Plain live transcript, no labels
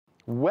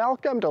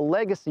Welcome to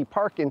Legacy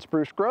Park in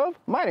Spruce Grove.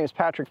 My name is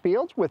Patrick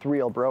Fields with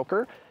Real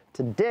Broker.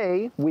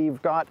 Today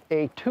we've got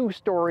a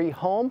two-story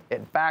home.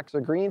 It backs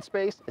a green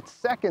space. It's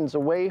seconds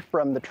away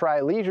from the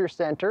Tri-Leisure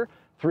Center.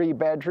 3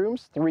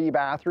 bedrooms, 3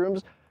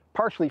 bathrooms,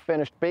 partially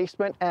finished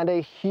basement, and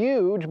a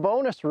huge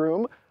bonus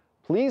room.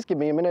 Please give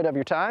me a minute of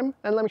your time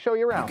and let me show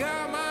you around.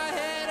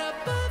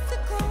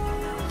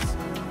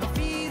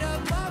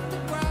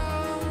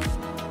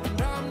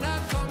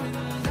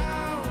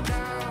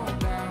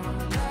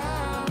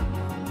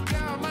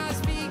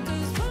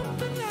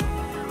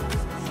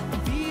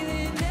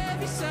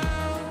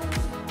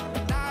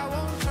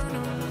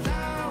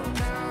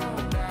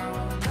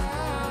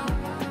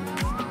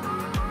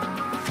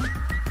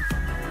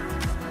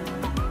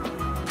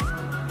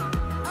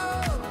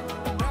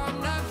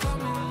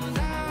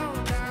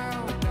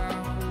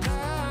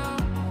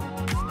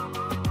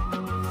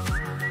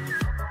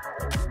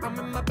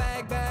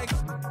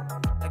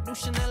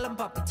 Chanel and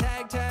popping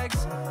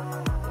tags.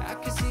 I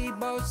can see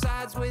both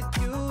sides with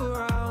you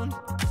around.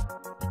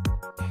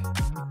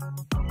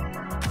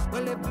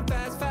 Well, if we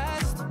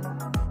fast,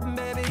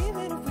 baby,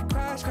 even if we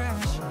crash,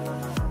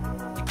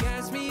 you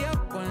gas me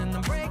up when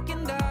I'm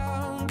breaking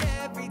down.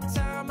 Every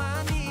time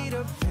I need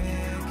a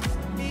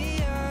pick me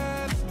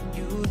up,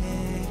 you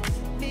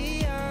hit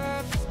me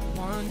up.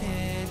 One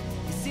hit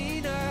is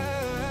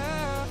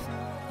enough.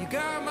 You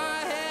got my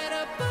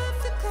head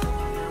above the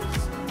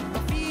clouds, my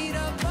feet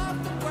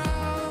above the ground.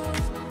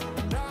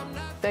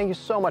 Thank you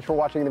so much for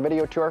watching the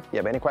video tour. If you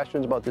have any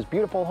questions about this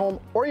beautiful home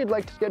or you'd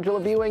like to schedule a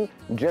viewing,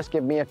 just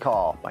give me a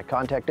call. My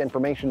contact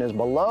information is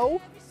below.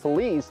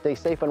 Please stay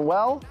safe and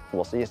well.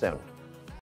 We'll see you soon.